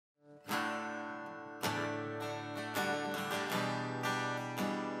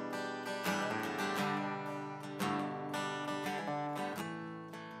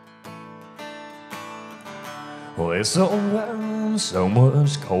Well, this whole world's so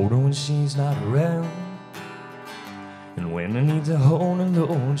much colder when she's not around. And when I need to hold her,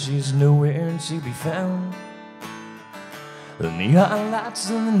 Lord, she's nowhere to be found. The neon lights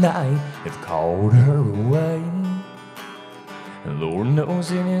in the night have called her away. And Lord knows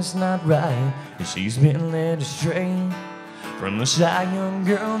that it's not right, and she's been led astray from the shy young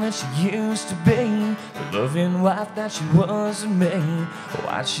girl that she used to be, the loving wife that she was to me.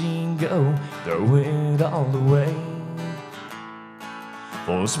 Why'd she go? Throw it all away.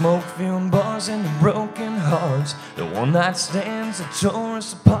 Full of smoke-filled bars and the broken hearts, the one-night stands that tore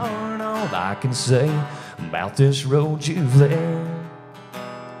us apart. All I can say about this road you've led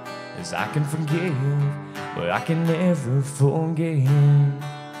is I can forgive, but I can never forget.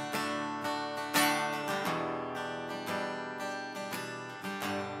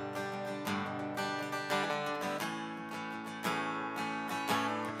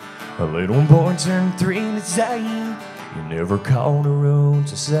 A little boy turned 3 today. You never called her own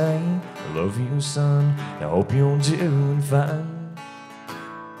to say, I love you, son, I hope you're doing fine.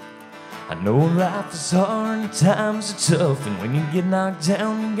 I know life is hard and times are tough, and when you get knocked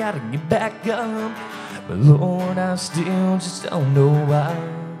down, you gotta get back up. But Lord, I still just don't know why.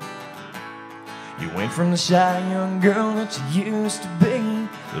 You went from the shy young girl that you used to be,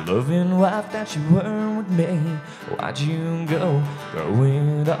 the loving wife that you were with me. Why'd you go? Throw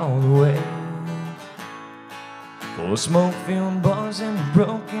it all away. Full of smoke-filled bars and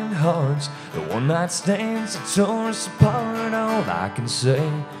broken hearts, the one-night stands that tore us apart. All I can say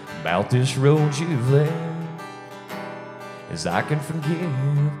about this road you've led is I can forgive,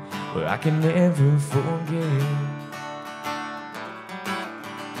 but I can never forget.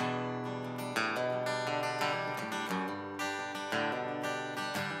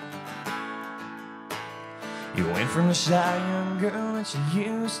 You went from the shy young girl that you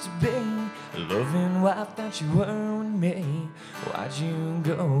used to be, the loving wife that you were with me. Why'd you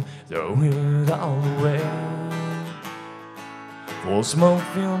go? Throw it all away. Full of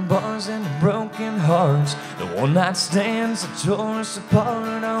smoke-filled bars and broken hearts, the one-night stands that tore us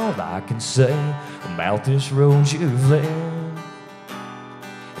apart. All I can say about this road you've led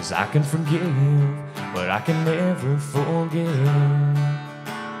is I can forgive, but I can never forget.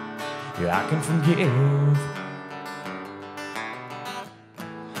 Yeah, I can forgive,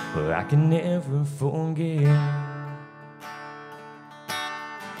 but I can never forget.